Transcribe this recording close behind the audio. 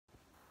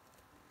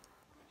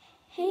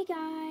Hey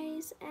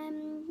guys, I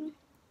know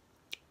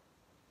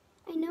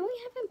we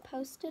haven't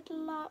posted a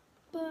lot,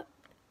 but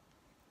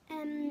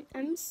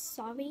I'm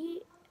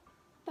sorry,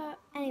 but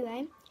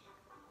anyway,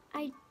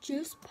 I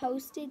just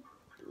posted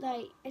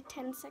like a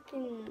 10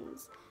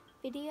 seconds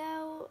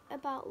video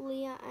about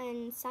Leah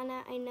and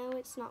Sana. I know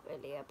it's not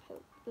really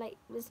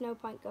there's no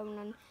point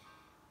going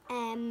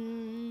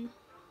on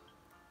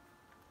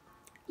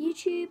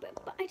YouTube,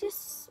 but I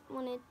just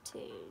wanted to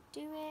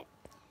do it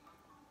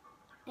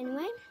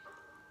anyway.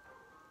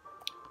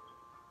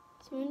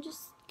 Someone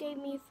just gave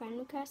me a friend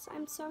request.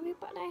 I'm sorry,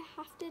 but I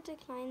have to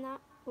decline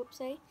that.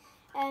 Whoopsie.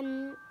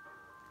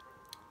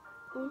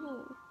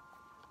 Oh,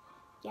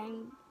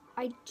 yeah.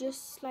 I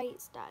just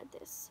started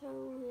this, so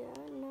yeah,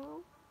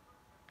 no.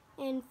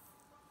 In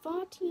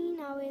 14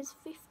 hours,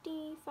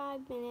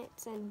 55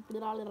 minutes, and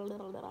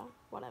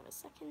whatever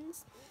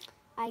seconds,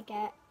 I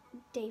get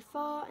day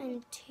 4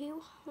 and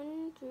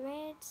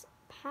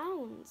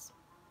 £200.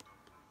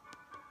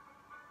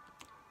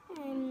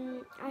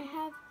 I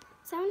have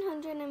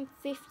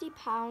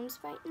 £750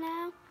 right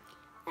now.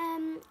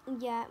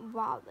 Yeah,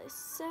 wow, this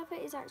server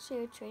is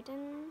actually a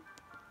trading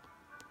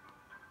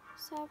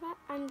server.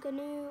 I'm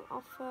gonna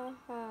offer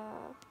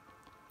her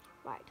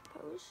white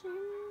potion.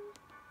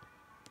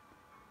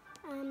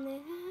 I'm the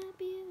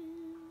happy.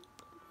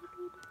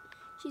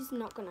 She's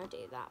not gonna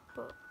do that,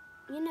 but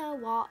you know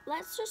what?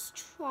 Let's just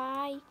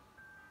try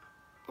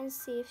and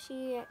see if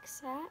she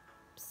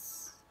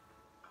accepts.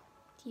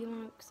 Do you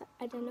want to accept?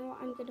 I don't know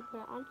what I'm gonna put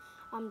it on.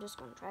 I'm just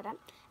gonna try that.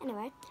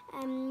 Anyway,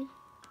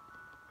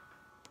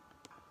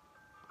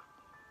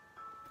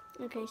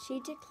 okay, she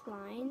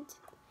declined.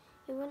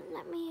 It wouldn't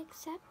let me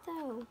accept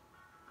though.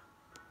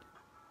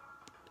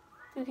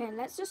 Okay,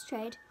 let's just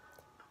trade.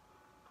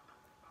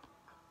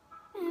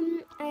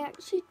 I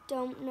actually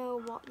don't know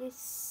what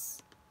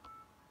this.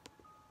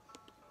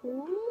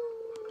 Ooh,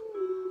 I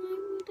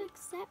would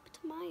accept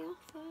my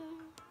offer.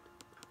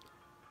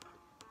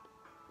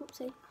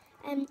 Oopsie.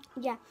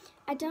 Yeah,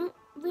 I don't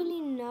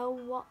really know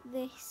what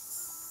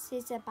this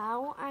is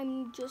about.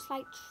 I'm just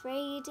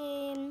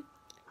trading,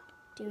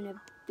 doing a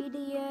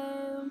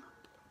video.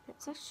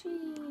 Let's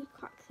actually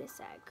crack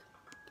this egg.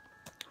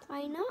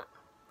 Why not?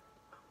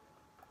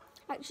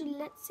 Actually,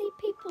 let's see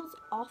people's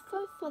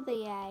offer for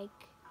the egg.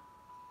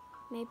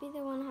 Maybe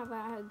they want to have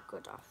a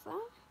good offer.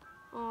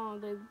 Or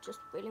they just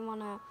really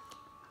want an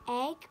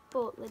egg,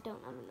 but they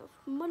don't have enough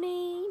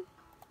money.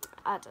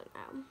 I don't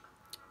know.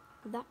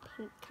 That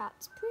pink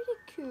cat's pretty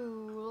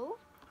cool,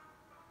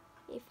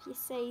 if you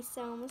say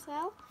so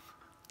myself.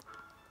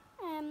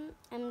 I'm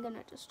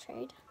gonna just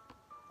trade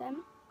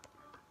them.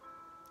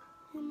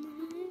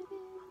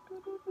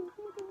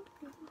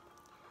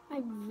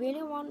 I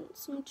really want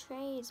some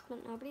trades,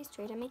 but nobody's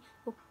trading me.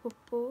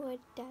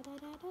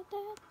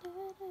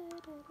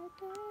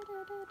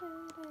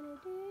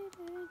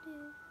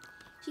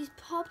 She's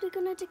probably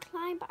gonna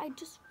decline, but I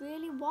just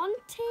really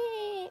want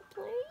it,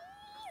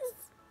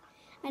 please.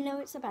 I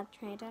know it's a bad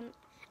trade, and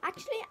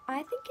actually,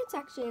 I think it's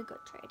actually a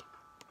good trade.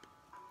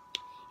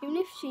 Even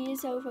if she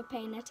is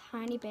overpaying a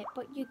tiny bit,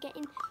 but you're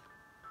getting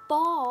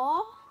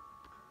 4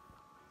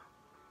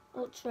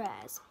 ultra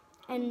rares,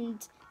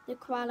 and the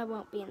koala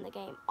won't be in the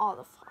game, or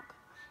the frog,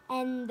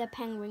 and the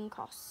penguin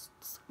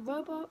costs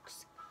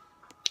Robux.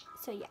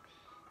 So yeah,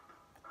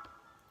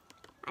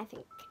 I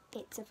think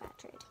it's a fair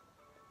trade.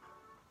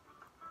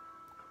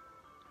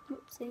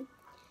 Whoopsie.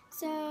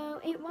 So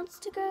it wants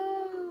to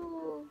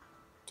go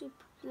to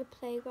the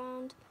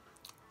playground.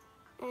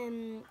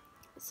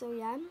 So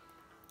yeah,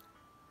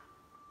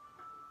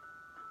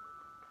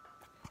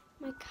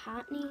 my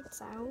cat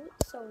needs out,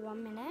 so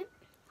 1 minute.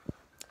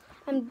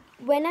 And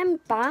when I'm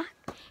back,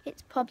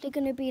 it's probably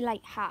going to be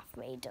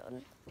halfway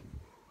done.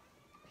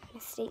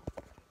 Let's see.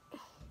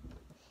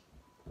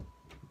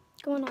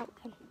 Go on out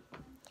then.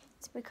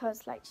 It's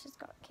because she's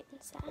got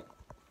kittens there.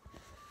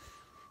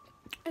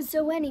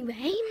 So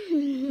anyway,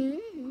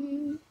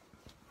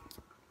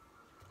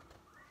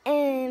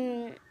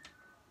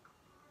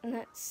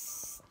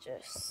 let's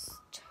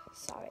just,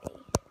 sorry,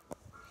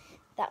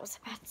 that was a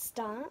bad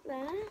start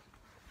there.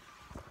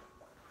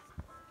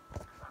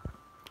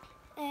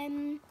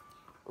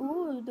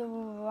 Ooh, the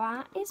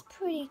rat is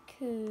pretty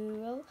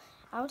cool.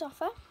 I would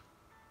offer.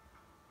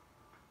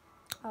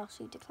 Oh,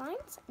 she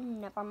declines.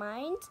 Never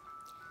mind.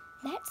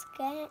 Let's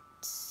get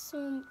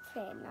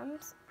something.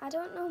 I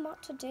don't know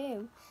what to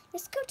do.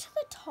 Let's go to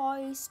the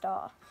toy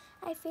store.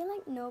 I feel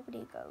like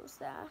nobody goes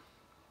there.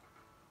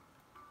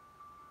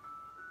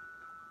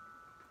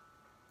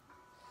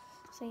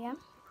 So yeah,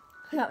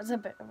 that was a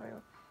bit of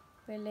a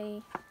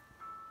really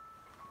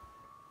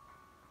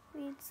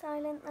weird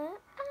silent there.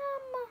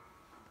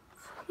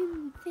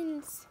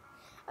 Vince.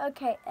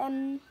 Okay,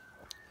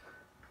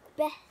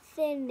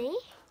 Bethany,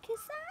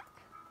 is that?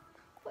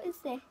 What is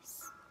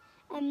this?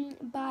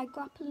 By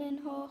Grappling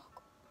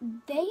Hook.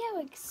 They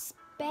are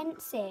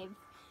expensive.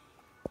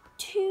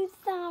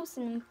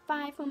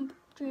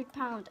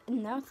 £2,500.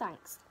 No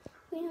thanks.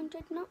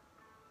 300, not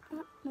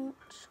that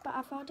much. But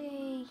I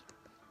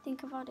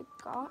think I've already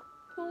got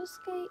roller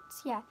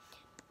skates. Yeah.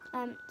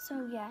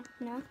 So yeah,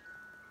 no.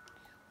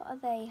 What are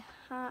they?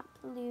 Heart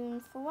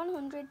balloon for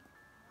 100.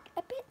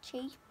 A bit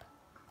cheap.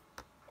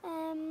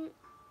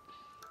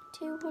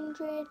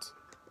 200.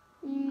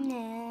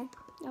 Nah,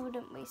 I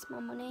wouldn't waste my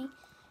money.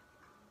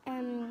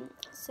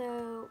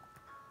 So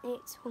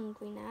it's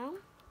hungry now.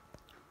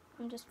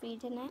 I'm just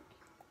feeding it.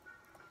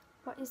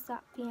 What is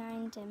that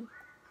behind him?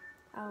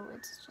 Oh,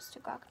 it's just a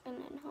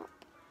goblin and hook.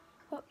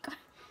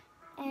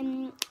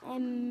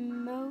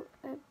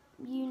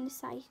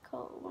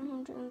 Unicycle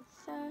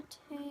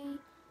 130.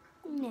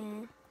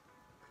 Nah,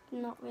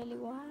 not really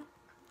worth.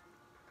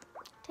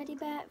 Teddy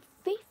bear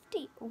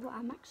 50. Oh,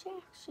 I'm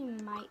actually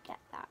might get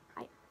that.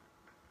 I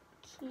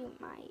actually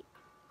might.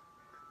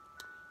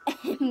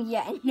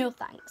 Yeah, no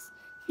thanks.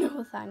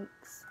 No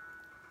thanks.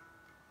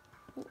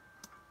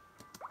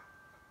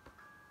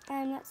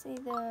 Let's see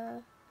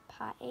the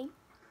party.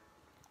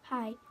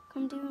 Hi,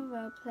 come do a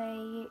role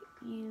play.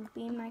 You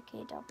be my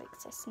kid or big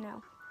sis.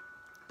 No,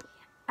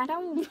 I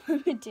don't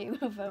want to do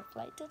a role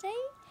play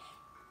today.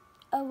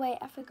 Oh wait,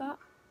 I forgot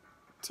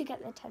to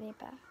get the teddy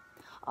bear.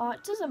 Oh,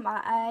 it doesn't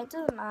matter. It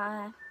doesn't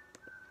matter.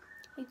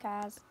 Who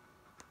cares?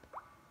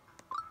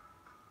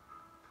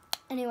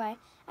 Anyway,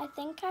 I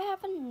think I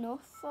have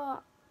enough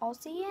for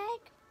Aussie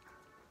egg.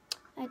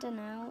 I don't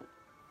know.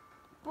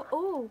 But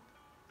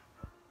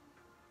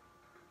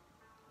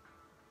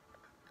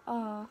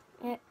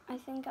I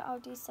think it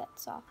already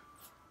sets off.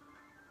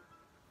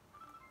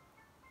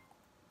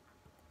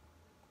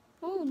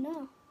 Oh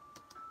no.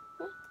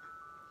 What?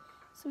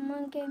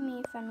 Someone gave me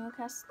a friend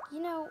request.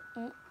 You know,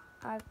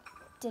 I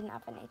didn't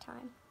have any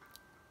time.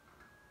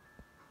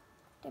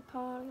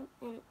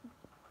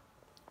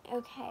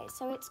 Okay,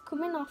 so it's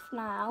coming off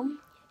now.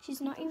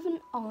 She's not even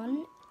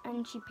on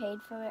and she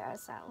paid for it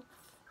herself.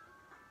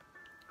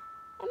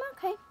 I'm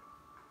okay.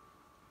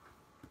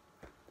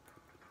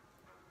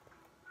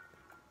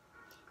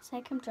 It's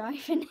like I'm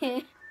driving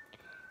here.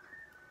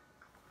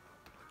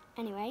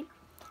 Anyway,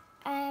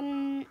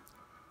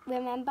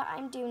 remember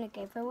I'm doing a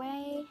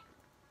giveaway.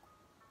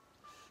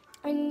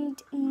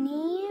 And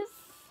Neve's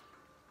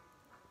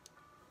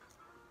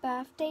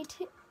birthday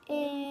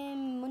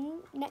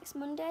next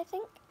Monday, I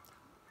think.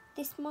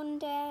 This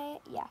Monday,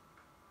 yeah.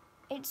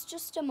 It's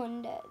just a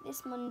Monday,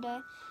 this Monday.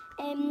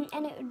 And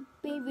it would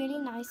be really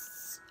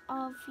nice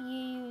of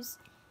you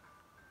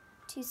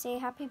to say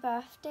happy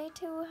birthday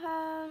to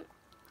her.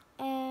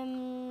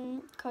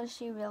 Because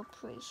she will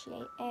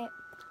appreciate it.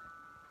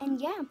 And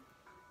yeah.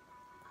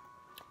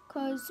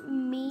 Because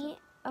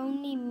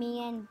only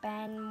me and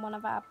Ben, one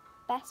of our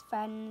best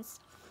friends,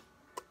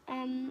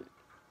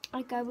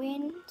 are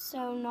going,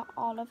 so not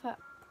all of her.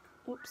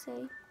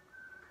 Whoopsie.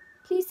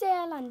 Please say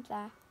I land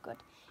there. Good.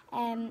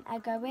 I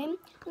go in,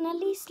 and at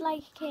least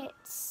like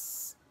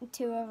it's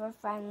 2 of her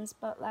friends,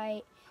 but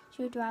like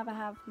she would rather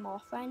have more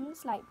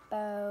friends, like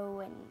Bo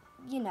and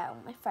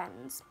my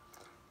friends.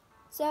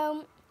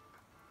 So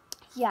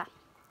yeah,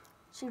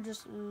 she would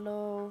just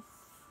love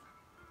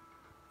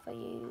for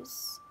you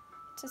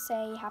to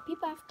say happy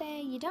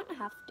birthday. You don't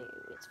have to,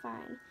 it's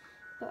fine.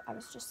 But I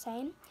was just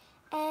saying.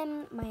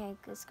 My egg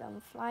is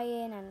going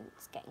flying and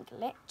it's getting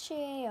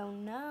glitchy. Oh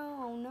no,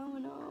 oh no,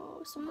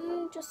 no.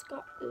 Someone just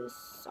got a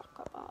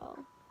soccer ball.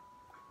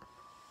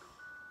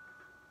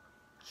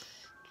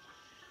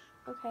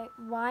 Okay,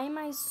 why am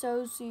I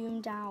so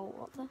zoomed out?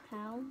 What the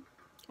hell?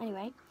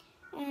 Anyway,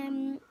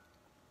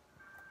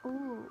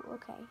 ooh,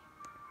 okay.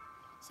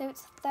 So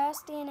it's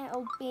thirsty and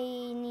it'll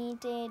be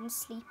needing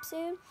sleep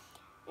soon.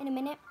 In a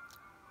minute.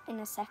 In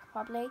a sec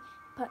probably.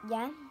 But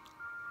yeah.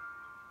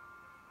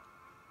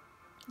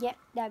 Yep,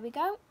 there we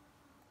go.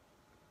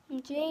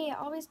 Gee, it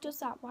always does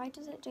that. Why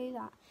does it do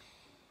that?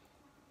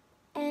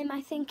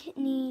 I think it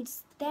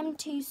needs them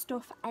 2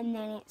 stuff and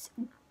then it's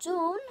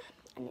done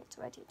and it's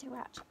ready to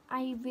hatch.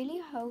 I really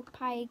hope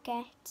I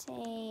get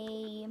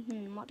a...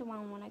 what do I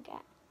want to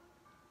get?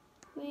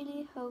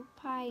 Really hope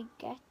I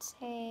get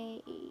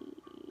a...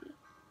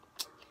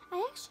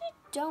 I actually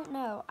don't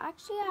know.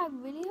 Actually, I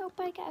really hope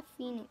I get a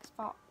Phoenix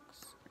Fox.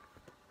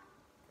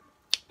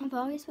 I've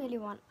always really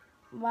want...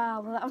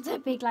 Wow, well, that was a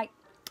big, like...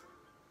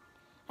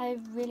 I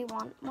really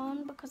want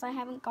one because I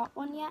haven't got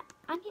one yet.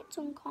 And it's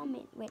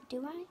uncommon. Wait,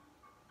 do I?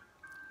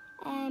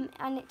 And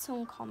it's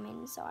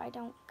uncommon, so I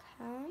don't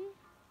care.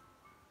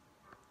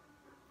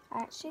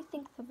 I actually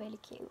think they're really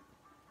cute.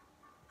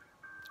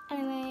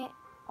 Anyway,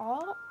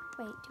 oh,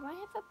 wait, do I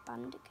have a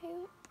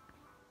bandicoot?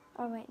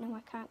 Oh, wait, no,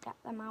 I can't get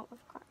them out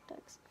of cracked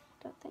eggs.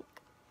 I don't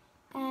think.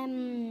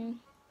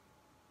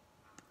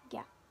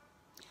 Yeah.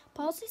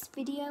 Pause this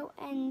video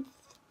and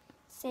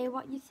say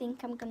what you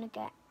think I'm going to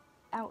get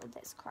out of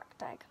this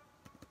cracked egg.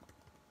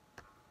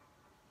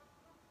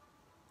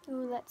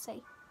 Ooh, let's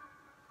see.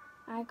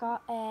 I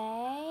got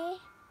a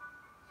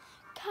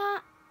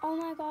cat. Oh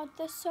my god,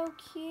 they're so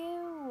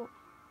cute.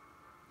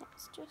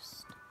 Let's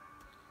just...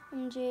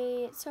 OMG,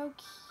 it's so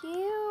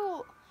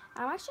cute.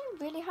 I'm actually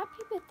really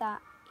happy with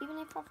that, even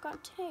if I've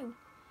got 2.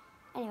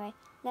 Anyway,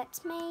 let's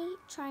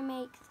try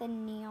make the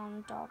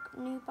neon dog.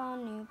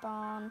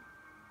 Newborn.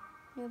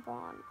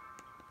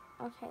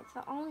 Okay,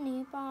 they're all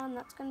newborn.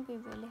 That's going to be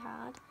really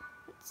hard.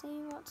 Let's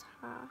see what's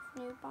half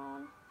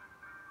newborn.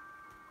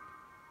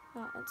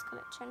 Oh, it's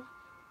glitching.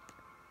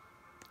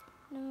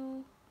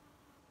 No.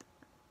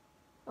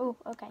 Oh,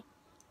 okay.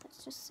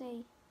 Let's just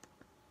see.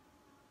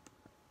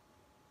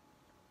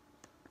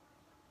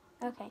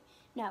 Okay,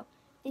 no.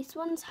 This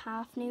one's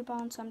half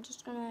newborn, so I'm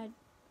just going to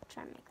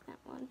try and make that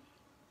one.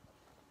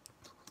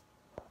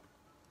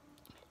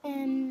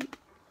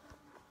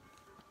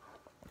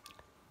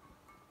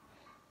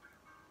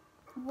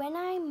 When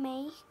I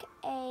make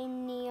a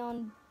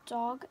neon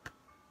dog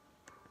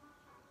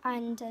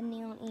and a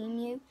neon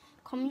emu,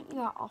 comment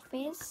your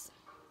offers,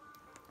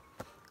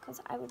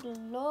 because I would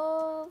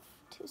love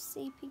to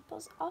see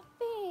people's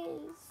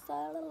offers.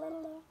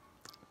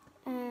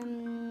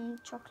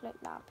 Chocolate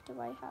lab, do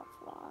I have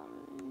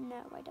one?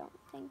 No, I don't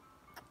think.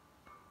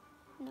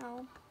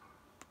 No.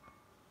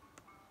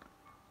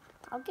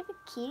 I'll give a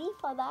kitty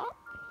for that.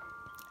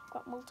 I've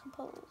got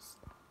multiples.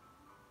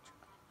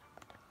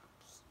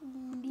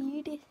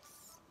 Please.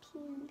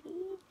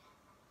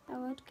 I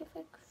would give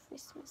a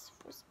Christmas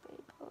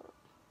frisbee, but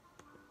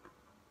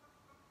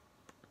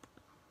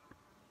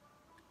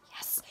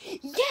yes,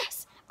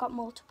 yes! Got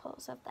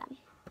multiples of them.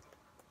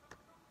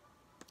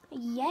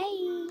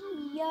 Yay!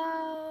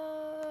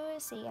 Yo!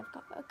 See, I've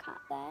got a cat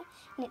there,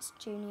 and it's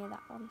Junior,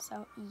 that one,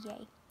 so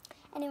yay.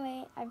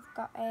 Anyway, I've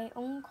got a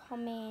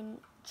uncommon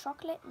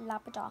chocolate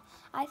Labrador.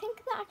 I think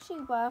they're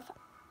actually worth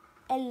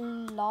a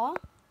lot.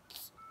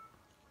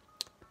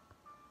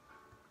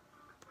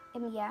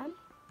 Yeah,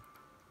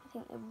 I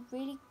think they're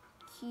really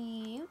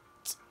cute.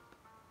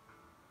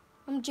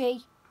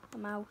 G, a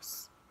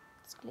mouse.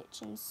 It's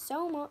glitching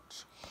so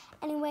much.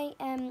 Anyway,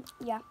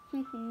 yeah.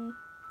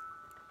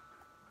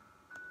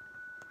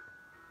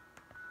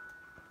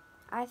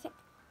 I think,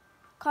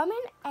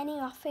 comment any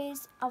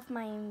offers of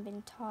my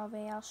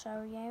inventory, I'll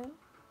show you.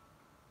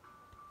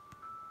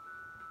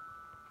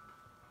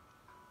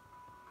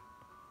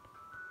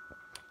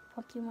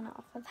 Probably want to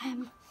offer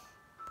them.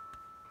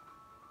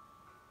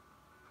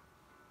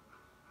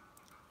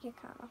 You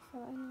can't offer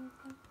any of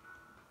them.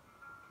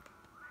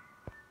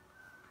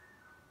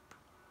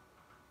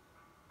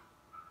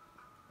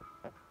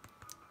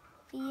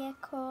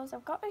 Vehicles.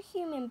 I've got a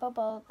human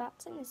bubble.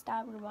 That's in the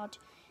star reward.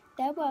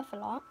 They're worth a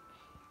lot.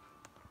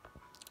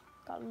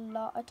 Got a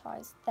lot of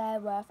toys. They're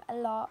worth a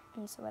lot,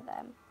 and so are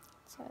them.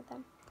 So are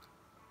them.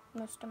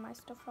 Most of my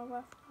stuff are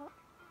worth a lot.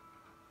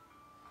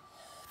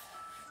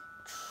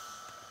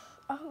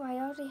 Oh, I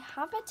already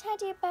have a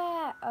teddy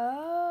bear.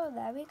 Oh,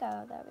 there we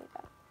go. There we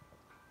go.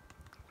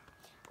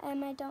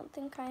 I don't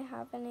think I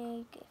have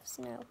any gifts,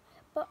 no.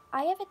 But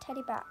I have a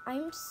teddy bear.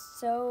 I'm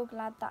so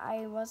glad that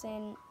I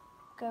wasn't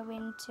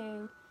going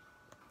to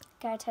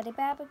get a teddy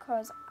bear,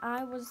 because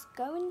I was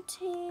going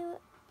to,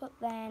 but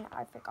then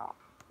I forgot.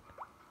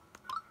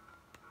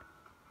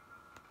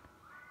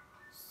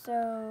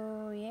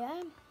 So,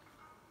 yeah.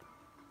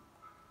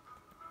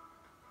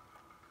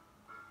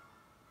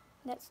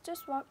 Let's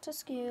just walk to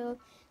school,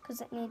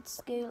 because it needs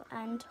school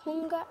and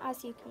hunger,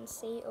 as you can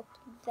see up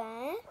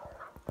there.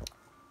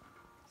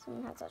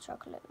 Someone has a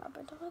chocolate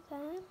Labrador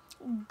there.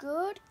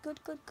 Good,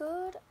 good, good,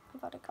 good.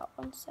 I've already got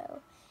one,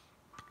 so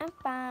I'm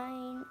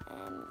fine.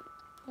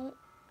 Oh,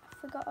 I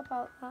forgot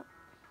about that.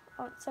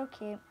 Oh, it's so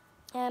cute.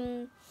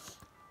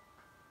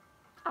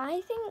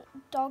 I think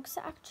dogs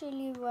are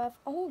actually worth,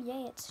 oh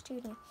yeah, it's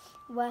Judy,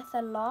 worth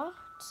a lot.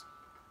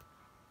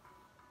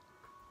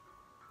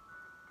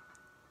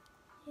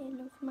 I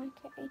love my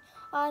kitty.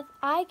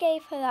 I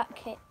gave her that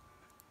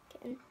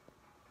kitten.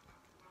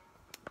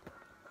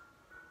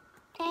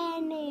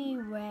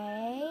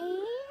 Anyway,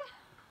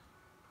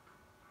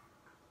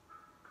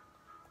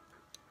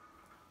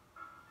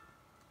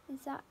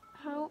 is that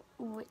how?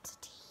 Oh, it's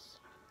tea.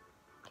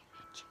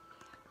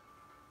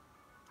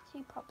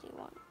 You probably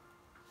won't,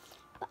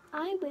 but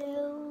I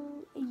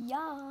will.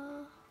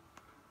 Yeah,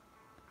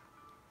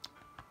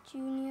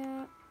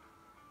 Junior.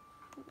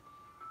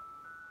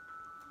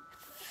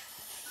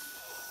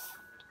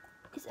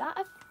 Is that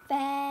a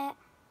fair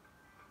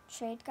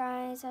trade,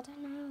 guys? I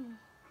don't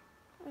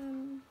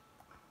know.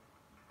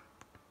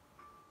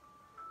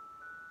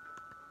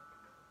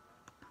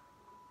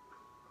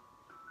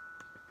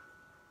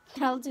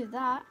 I'll do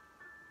that.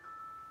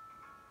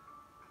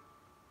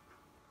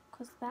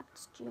 Because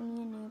that's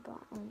Junior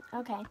newborn.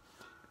 Okay.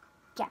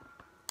 Yeah.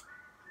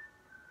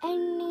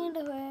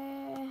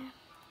 Anyway.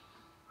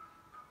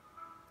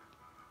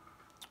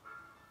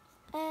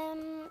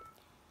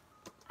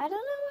 I don't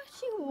know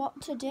actually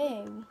what to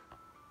do.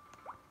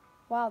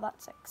 Wow,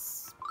 that's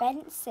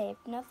expensive.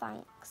 No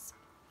thanks.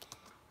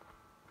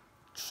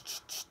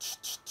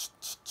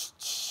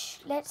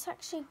 Let's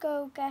actually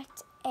go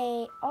get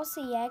a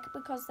Aussie egg,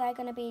 because they're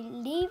going to be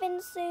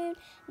leaving soon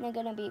and they're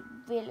going to be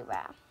really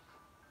rare.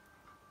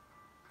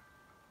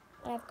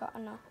 And I've got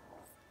enough.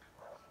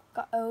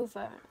 Got over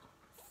enough.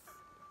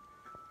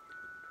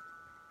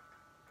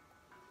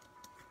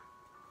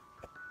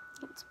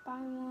 Let's buy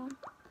one.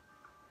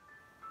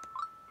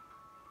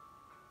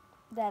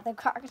 They're the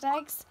cracked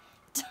eggs.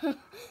 Oh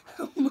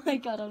my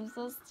god, I'm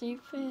so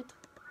stupid.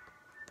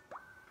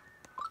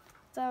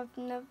 So I've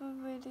never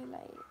really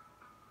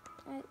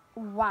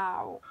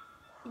wow.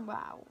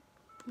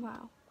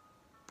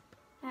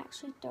 I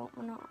actually don't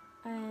wanna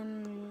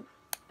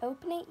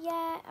open it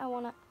yet.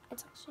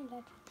 It's actually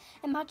legendary.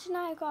 Imagine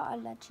I got a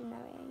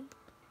legendary.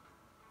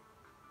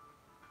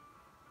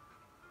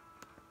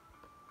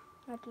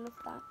 I'd love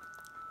that.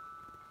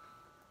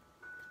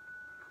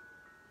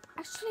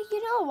 Actually,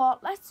 you know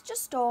what? Let's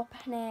just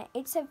open it.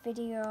 It's a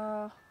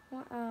video.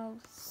 What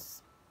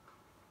else?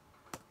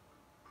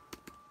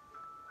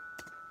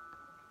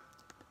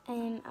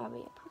 Are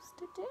we supposed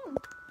to do?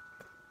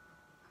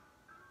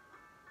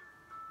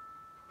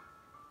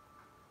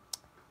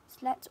 So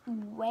let's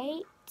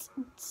wait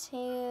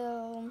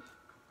till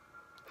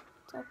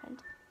it's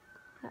opened.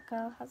 That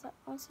girl has an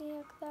Aussie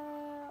egg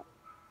there.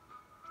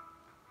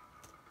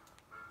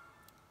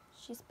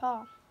 She's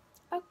Paul.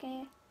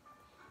 Okay.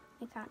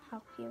 I can't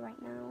help you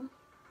right now.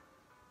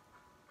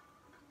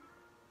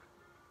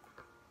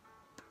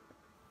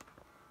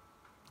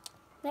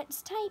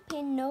 Let's type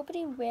in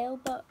nobody will,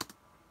 but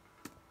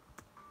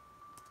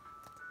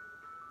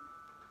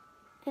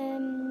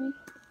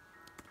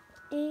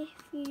if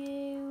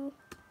you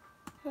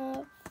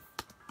have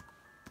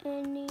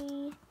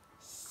any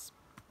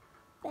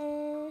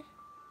spare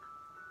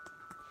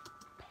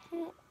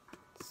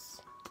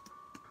pets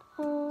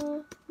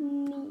or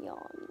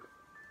neons.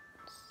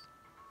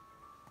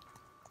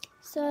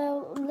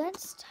 So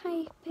let's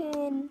type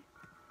in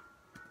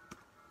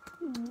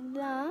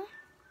that.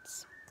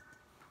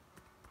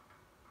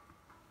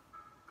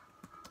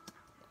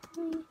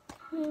 We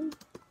can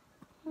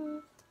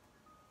have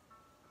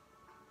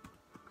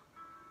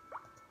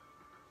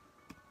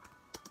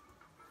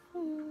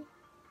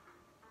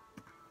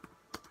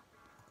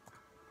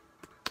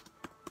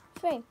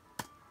 3.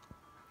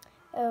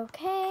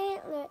 Okay,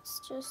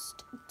 let's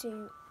just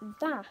do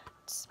that.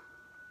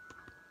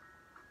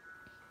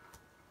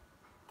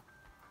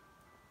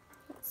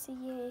 Let's see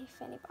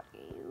if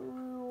anybody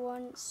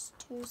wants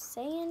to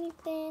say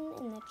anything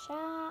in the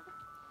chat.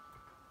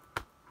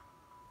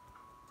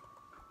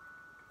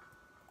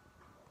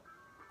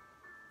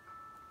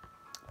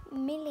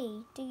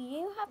 Millie, do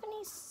you have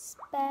any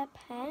spare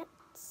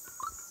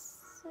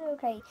pets?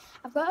 Okay,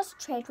 I've got a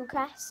trade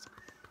request.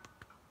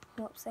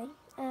 Whoopsie.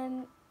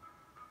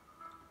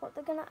 What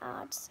they're gonna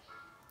add?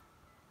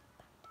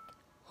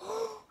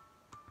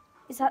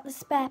 Is that the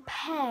spare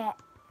pet?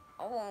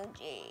 Oh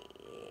gee.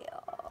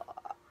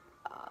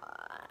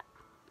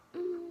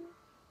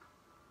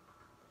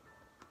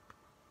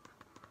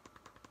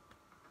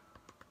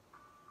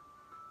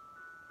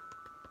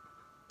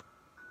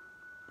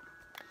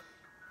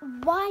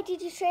 Why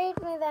did you trade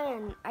me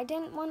then? I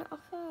didn't want to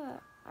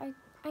offer. I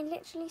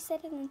literally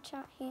said in the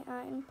chat here,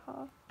 I'm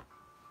Paul.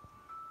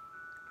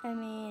 I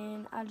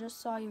mean, I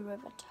just saw you with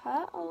a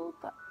turtle,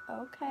 but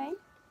okay.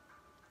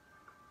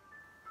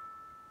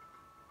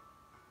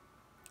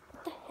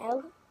 What the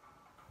hell?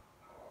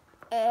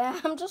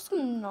 I'm just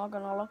not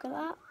gonna look at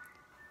that.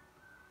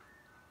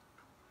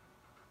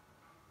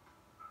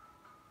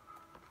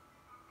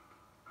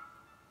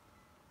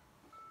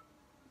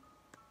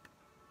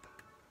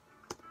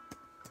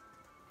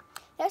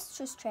 Let's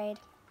just trade.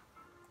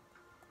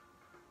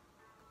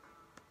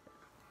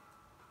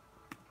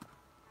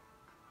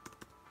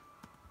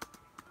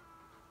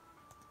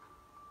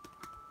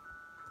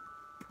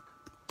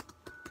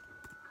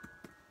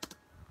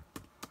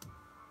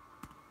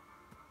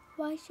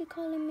 Why is she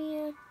calling me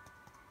a...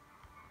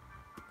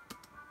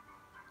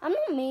 I'm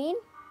not mean.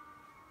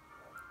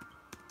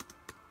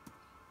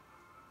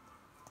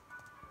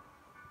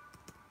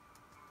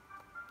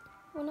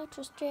 We're not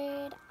just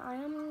trade. I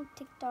am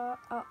TikTok.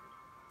 Oh.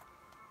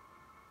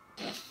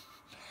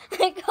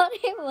 I got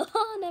it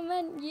wrong. I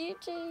meant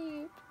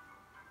YouTube.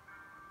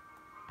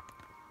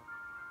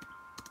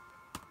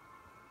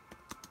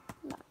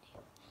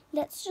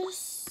 Let's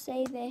just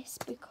say this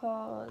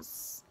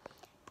because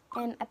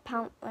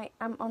apparently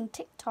I'm on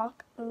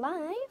TikTok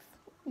live.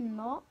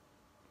 Not.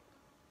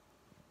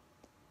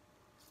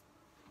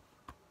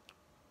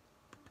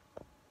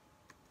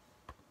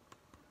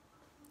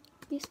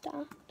 You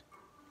start.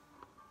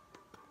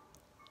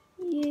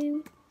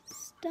 You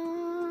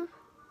start.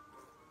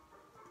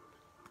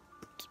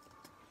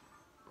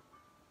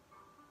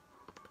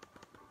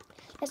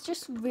 Let's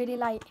just really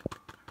like.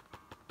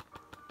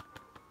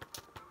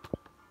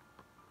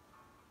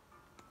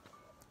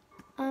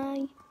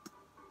 I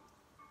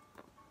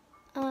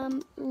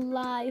am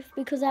live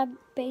because I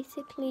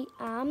basically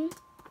am.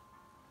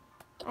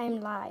 I'm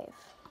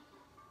live.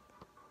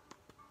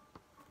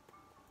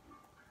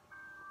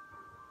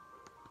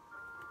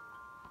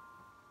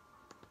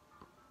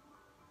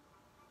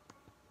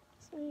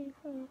 Sorry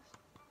first.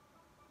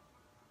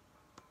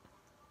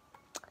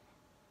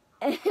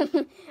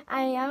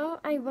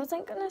 I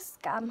wasn't gonna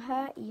scam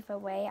her either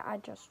way. I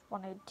just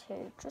wanted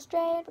to just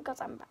trade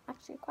because I'm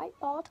actually quite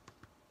bored.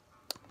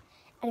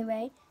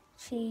 Anyway,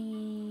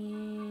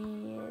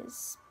 she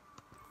is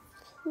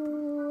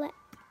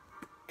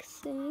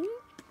flexing.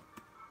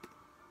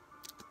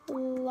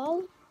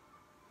 Lol.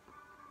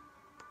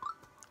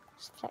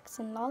 Just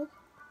flexing, lol.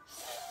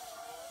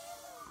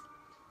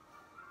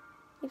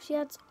 If she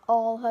adds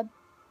all her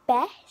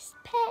best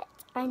pet,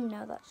 I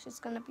know that she's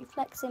going to be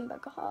flexing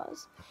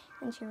because...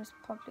 And she was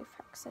probably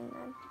flexing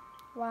then.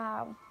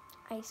 Wow.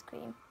 Ice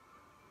cream.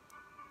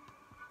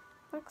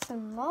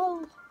 Flexing,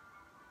 lol.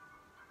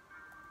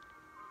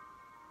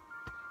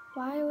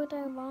 Why would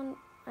I want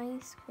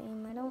ice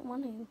cream? I don't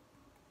want to.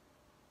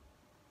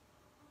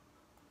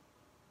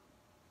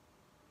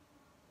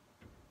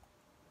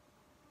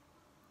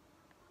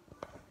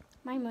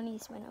 My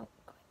money's went up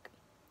quick.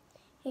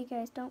 Hey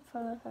guys, don't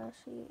follow her.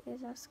 She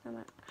is a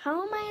scammer.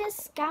 How am I a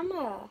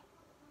scammer?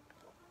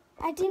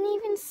 I didn't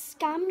even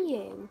scam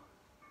you.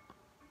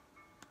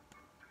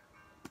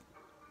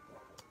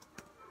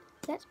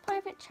 Let's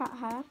private chat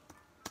her.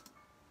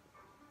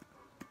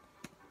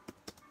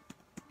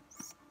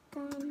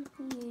 Scam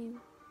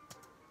you.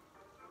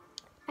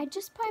 I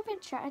just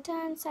private chatted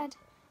her and said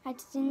I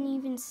didn't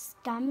even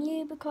scam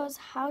you because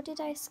how did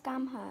I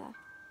scam her?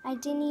 I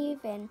didn't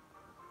even.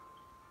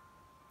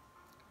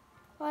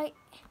 Like,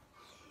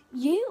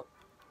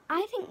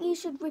 I think you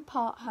should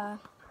report her.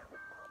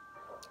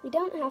 You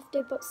don't have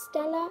to, but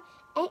Stella,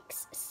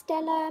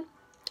 Stella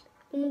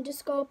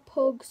 _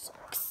 pugs.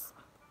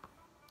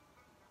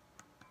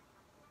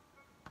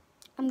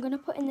 I'm going to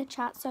put in the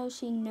chat so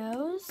she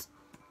knows.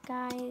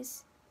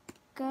 Guys,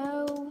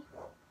 go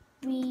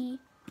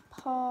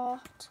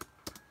report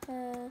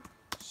her.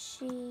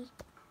 She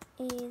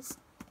is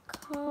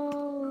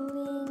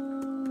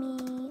calling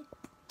me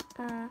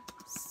a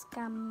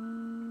scammer.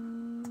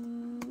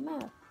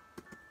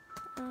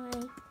 I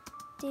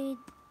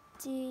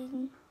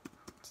didn't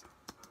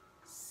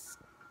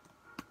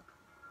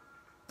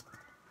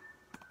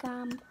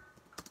scam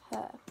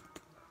her.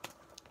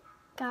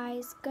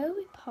 Guys, go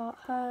report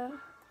her.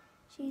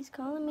 She's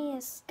calling me a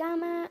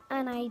scammer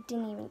and I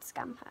didn't even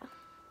scam her.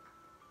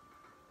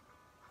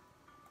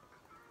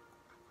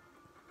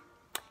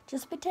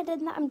 Just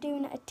pretending that I'm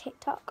doing a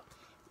TikTok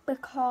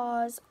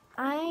because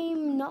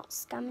I'm not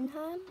scamming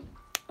her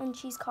and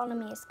she's calling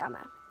me a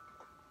scammer.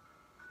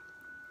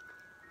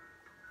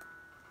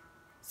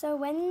 So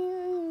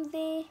when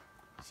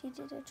she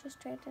did a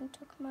trust trade and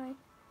took my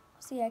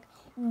Aussie egg.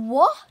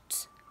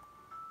 What?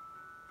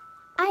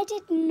 I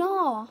did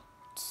not.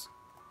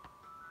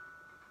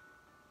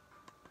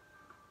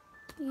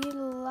 You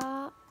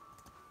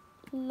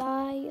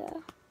liar.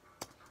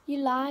 You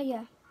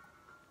liar.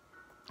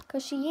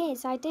 Because she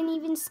is. I didn't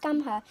even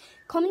scam her.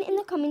 Comment in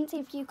the comments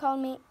if you caught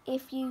me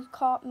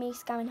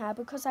scamming her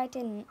because I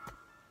didn't.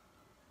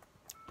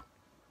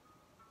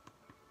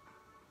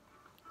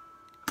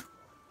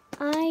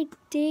 I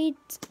did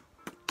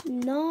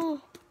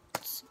not.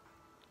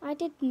 I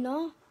did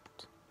not.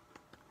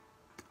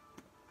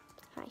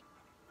 Hi.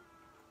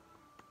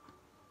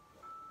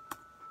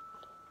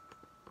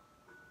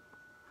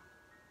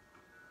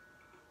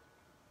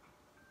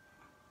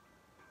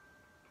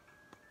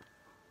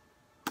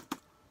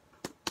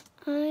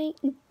 I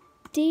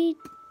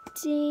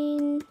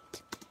didn't.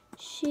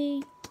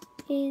 She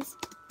is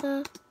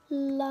a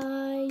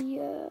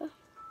liar.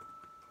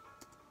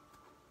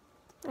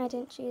 I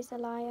didn't. She is a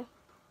liar.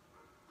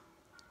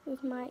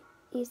 With my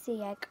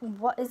Izzy egg.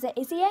 What is an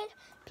Izzy egg?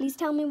 Please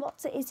tell me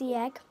what's an Izzy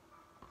egg.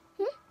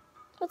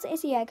 What's an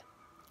Izzy egg?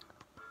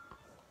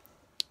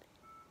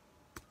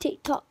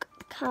 TikTok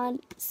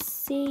can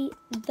see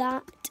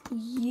that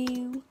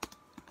you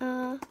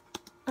are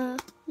a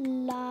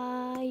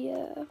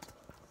liar.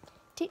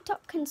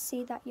 TikTok can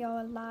see that you're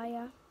a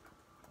liar.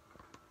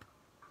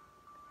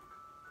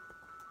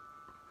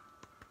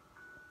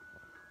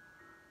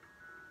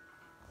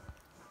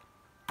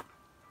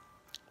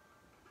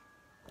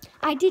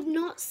 I did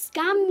not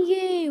scam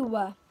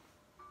you.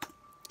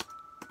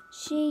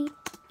 She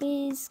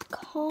is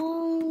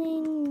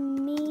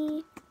calling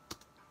me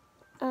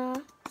a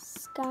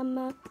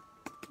scammer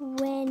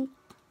when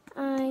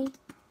I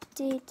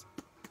did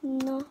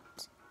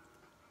not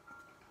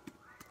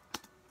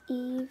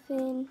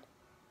even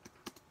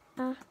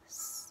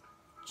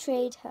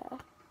trade her.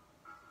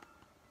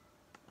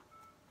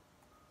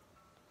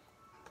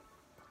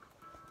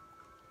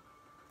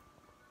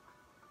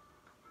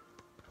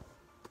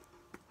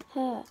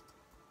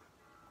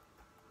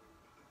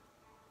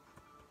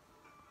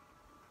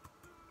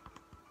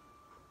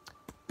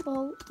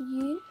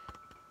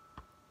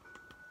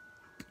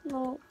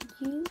 Well,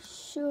 you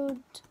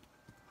should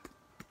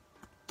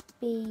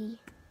be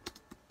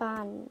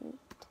banned.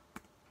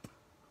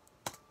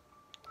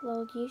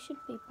 Well, you should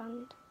be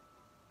banned.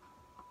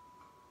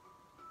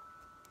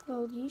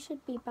 Well, you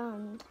should be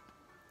banned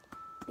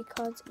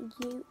because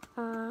you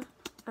are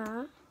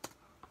a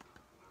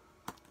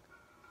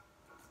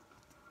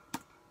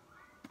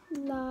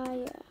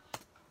liar.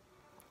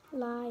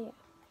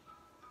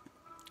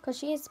 Because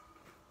she is.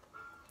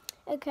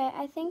 Okay,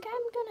 I think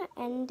I'm gonna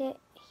end it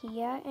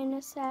here in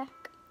a sec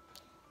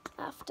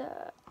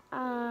after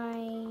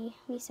I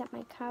reset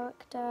my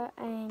character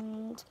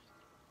and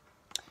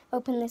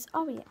open this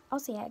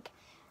Aussie egg.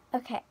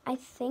 Okay, I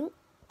think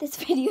this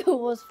video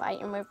was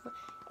fighting with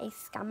a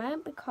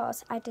scammer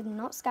because I did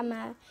not scam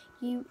her.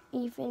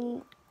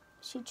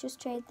 She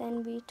just traded,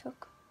 then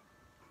retook.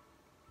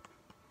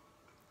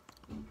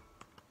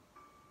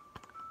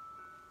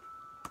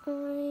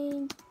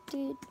 I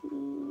did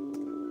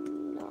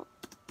not.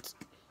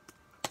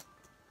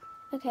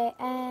 Okay,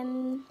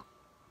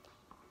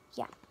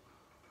 yeah.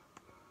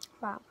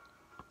 Wow.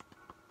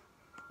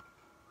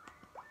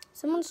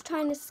 Someone's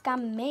trying to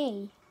scam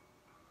me.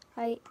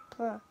 Like,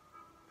 bruh.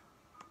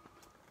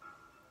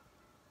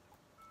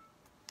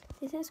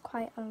 This is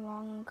quite a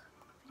long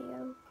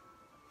video.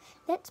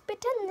 Let's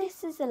pretend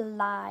this is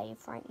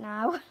alive right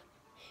now.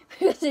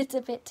 Because it's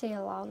a bit too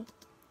long.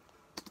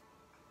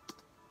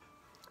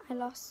 I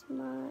lost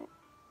my...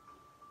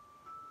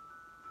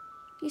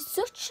 You're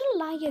such a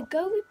liar.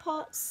 Go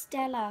report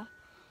Stella.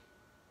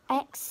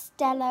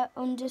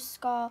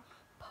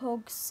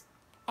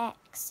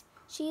 Stella_Pugs_X.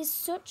 She is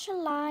such a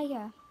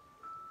liar.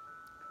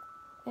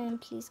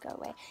 Please go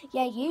away.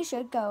 Yeah, you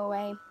should go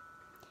away.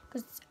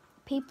 Because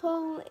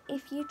people,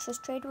 if you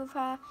trust trade with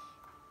her,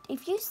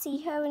 if you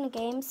see her in a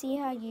game, see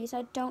her use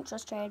her, don't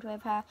trust trade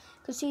with her.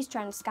 Because she's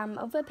trying to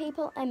scam other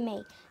people and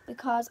me.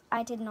 Because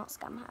I did not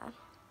scam her.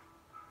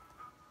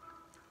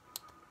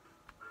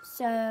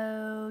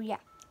 So, yeah.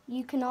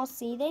 You can all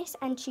see this,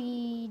 and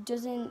she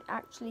doesn't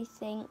actually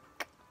think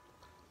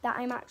that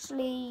I'm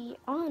actually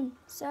on.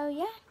 So,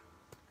 yeah.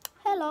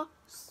 Hello.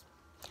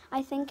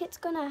 I think it's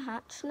gonna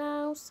hatch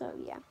now, so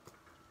yeah.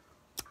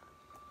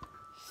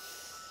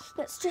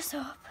 Let's just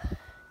hope.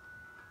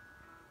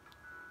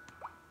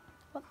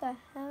 What the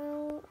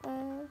hell?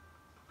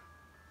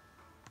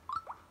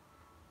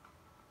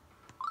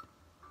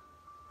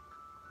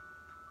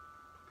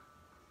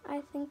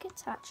 I think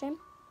it's hatching.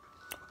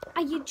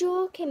 Are you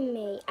joking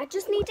me? I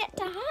just need it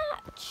to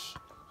hatch.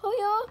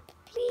 Hurry up,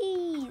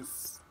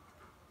 please.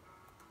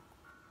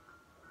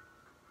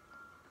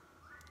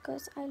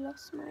 Because I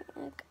lost my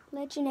egg.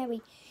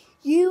 Legendary.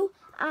 You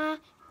are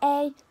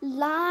a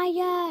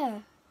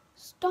liar.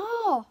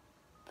 Stop.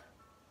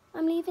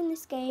 I'm leaving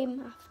this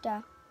game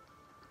after.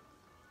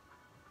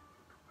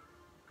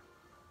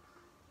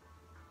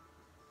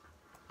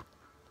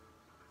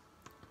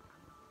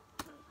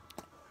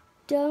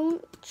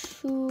 Don't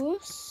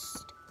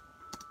trust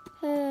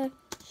her.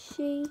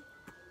 She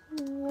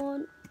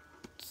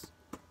wants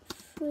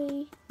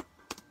free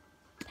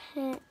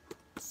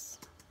pets.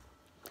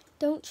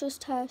 Don't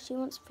trust her. She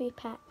wants free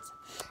pets.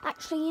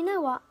 Actually, you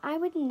know what? I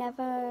would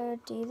never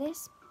do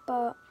this,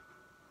 but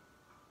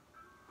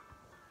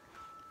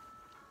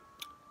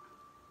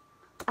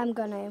I'm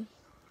gonna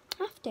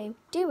have to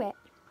do it.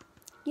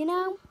 You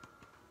know?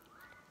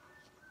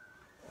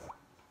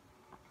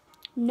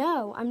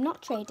 No, I'm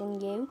not trading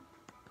you.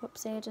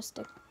 Whoopsie, I just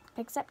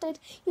accepted.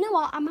 You know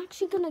what? I'm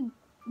actually gonna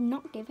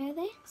not give her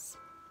this.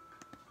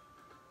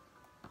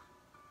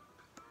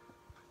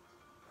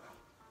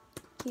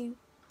 You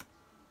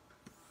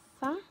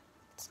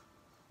fat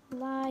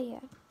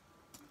liar.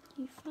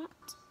 You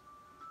fat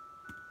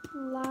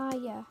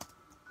liar.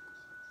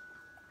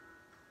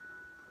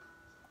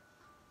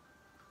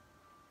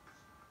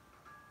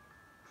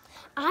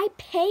 I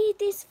paid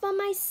this for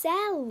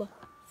myself.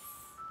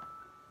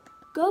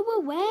 Go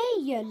away,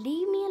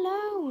 leave me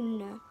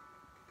alone.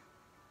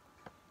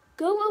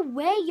 Go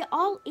away, you're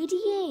all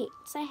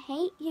idiots. I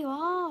hate you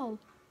all.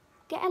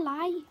 Get a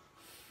life.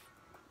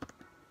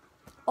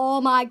 Oh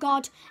my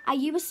god, are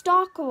you a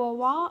stalker or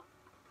what?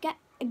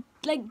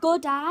 Go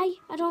die,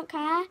 I don't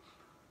care.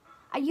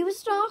 Are you a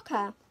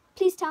stalker?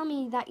 Please tell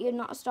me that you're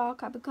not a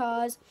stalker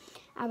because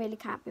I really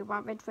can't be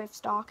bothered with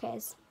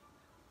stalkers.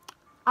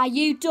 Are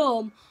you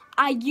dumb?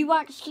 Are you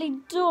actually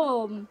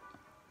dumb?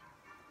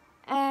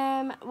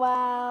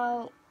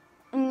 Well,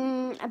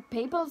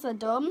 people are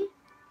dumb.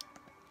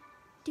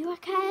 Do I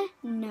care?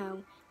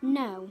 No,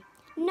 no,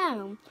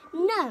 no,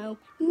 no,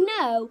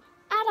 no.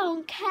 I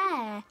don't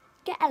care.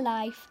 Get a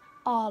life,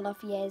 all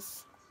of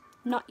yous.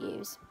 Not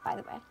yous, by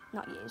the way,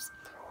 not yous.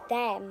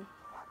 Them.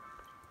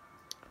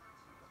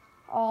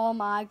 Oh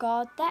my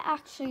god, they're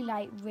actually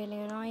like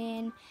really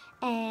annoying.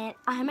 And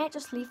I might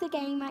just leave the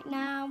game right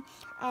now.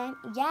 And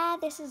yeah,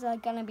 this is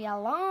gonna be a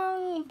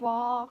long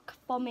walk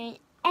for me.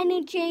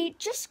 Energy,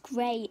 just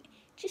great.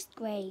 Just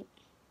great.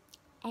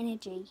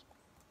 Energy.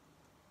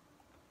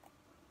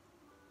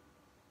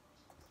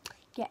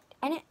 Yeah,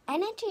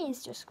 energy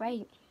is just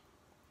great.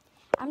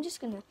 I'm just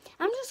gonna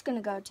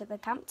go to the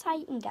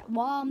campsite and get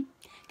warm.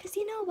 Cause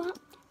you know what?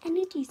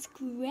 Energy's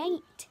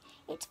great.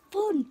 It's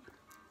fun.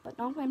 But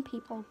not when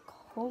people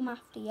come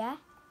after you.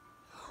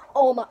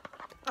 Oh my,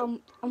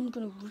 I'm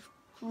gonna,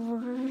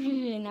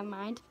 never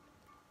mind.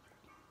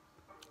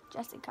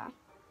 Jessica.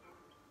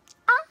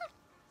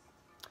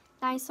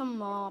 Nice and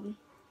warm.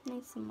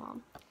 Nice and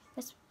warm.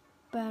 Let's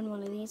burn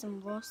one of these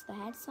and roast the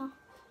heads off.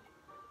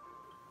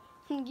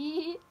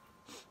 Yeah.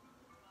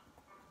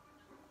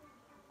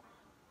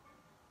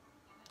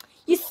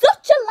 You're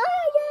such a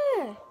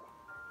liar!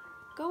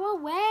 Go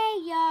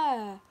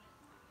away!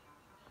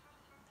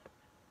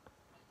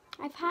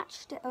 I've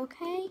hatched it,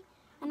 okay?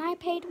 And I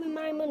paid with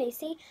my money.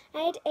 See,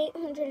 I had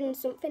 800 and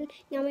something.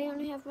 Now I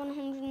only have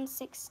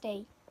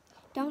 160.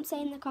 Don't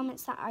say in the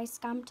comments that I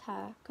scammed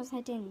her, because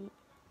I didn't.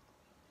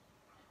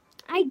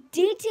 I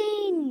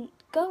didn't!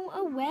 Go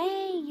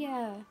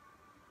away!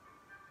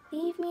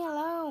 Leave me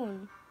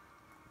alone.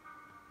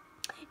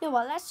 You know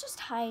what, let's just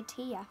hide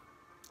here.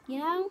 You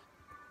know?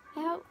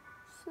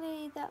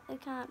 Hopefully that they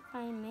can't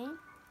find me.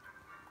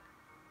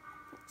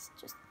 Let's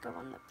just go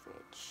on the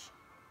bridge.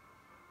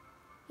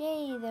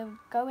 Yay, they're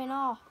going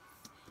off.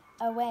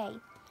 Away.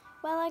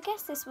 Well, I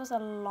guess this was a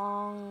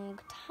long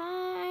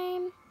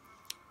time.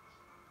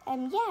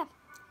 Yeah,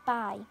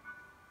 bye.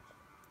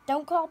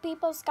 Don't call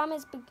people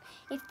scammers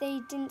if they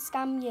didn't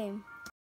scam you.